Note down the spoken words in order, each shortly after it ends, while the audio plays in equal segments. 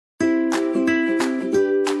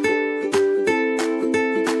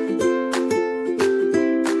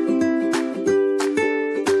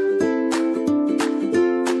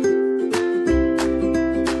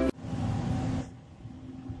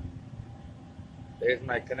There's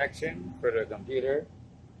my connection for the computer.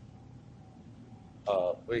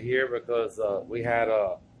 We're here because we had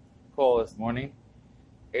a call this morning,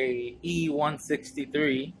 a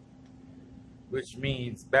E163, which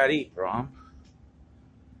means bad EEPROM.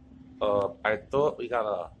 I thought we got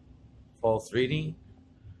a false reading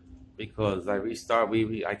because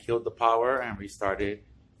I killed the power and restarted.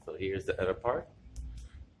 So here's the other part.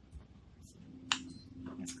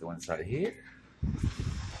 Let's go inside here.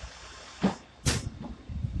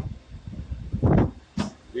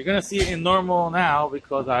 You're gonna see it in normal now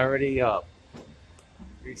because I already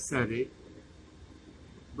reset it.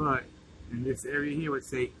 But in this area here it would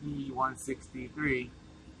say E163,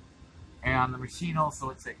 and on the machine also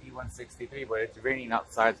it said E163, but it's raining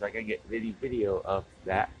outside so I can get video of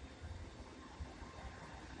that.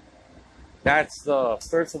 That's the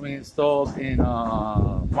first one we installed in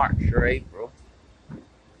March or April.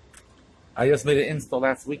 I just made an install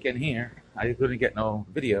last weekend here. I couldn't get no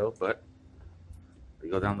video, but we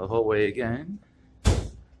go down the hallway again.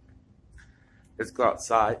 Let's go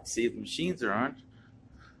outside, see if the machines are on.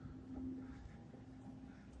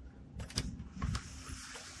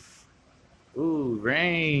 Ooh,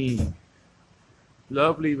 rain.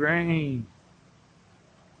 Lovely rain.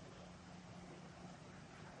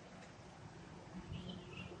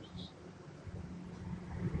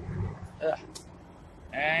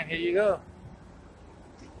 And here you go.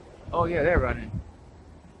 Oh yeah, they're running.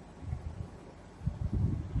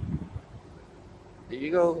 There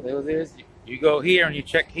you go. There it is. You go here and you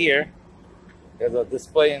check here. There's a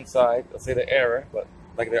display inside. It'll say the error, but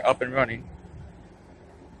like they're up and running.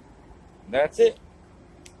 And that's it.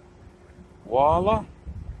 Voila.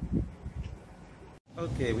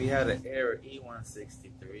 Okay, we had an error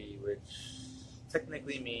E163, which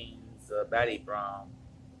technically means bad EEPROM.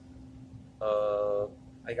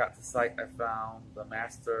 I got to site, I found the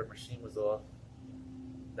master machine was off.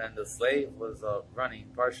 Then the slave was running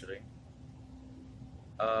partially.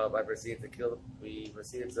 We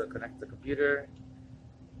proceeded to connect the computer,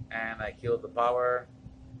 and I killed the power.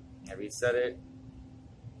 I reset it,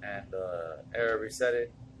 and error reset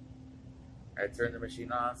it. I turned the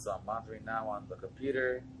machine on, so I'm monitoring now on the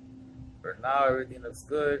computer. For now, everything looks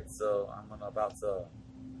good, so I'm about to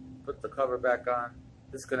put the cover back on,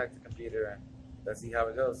 disconnect the computer, and let's see how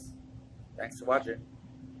it goes. Thanks for watching.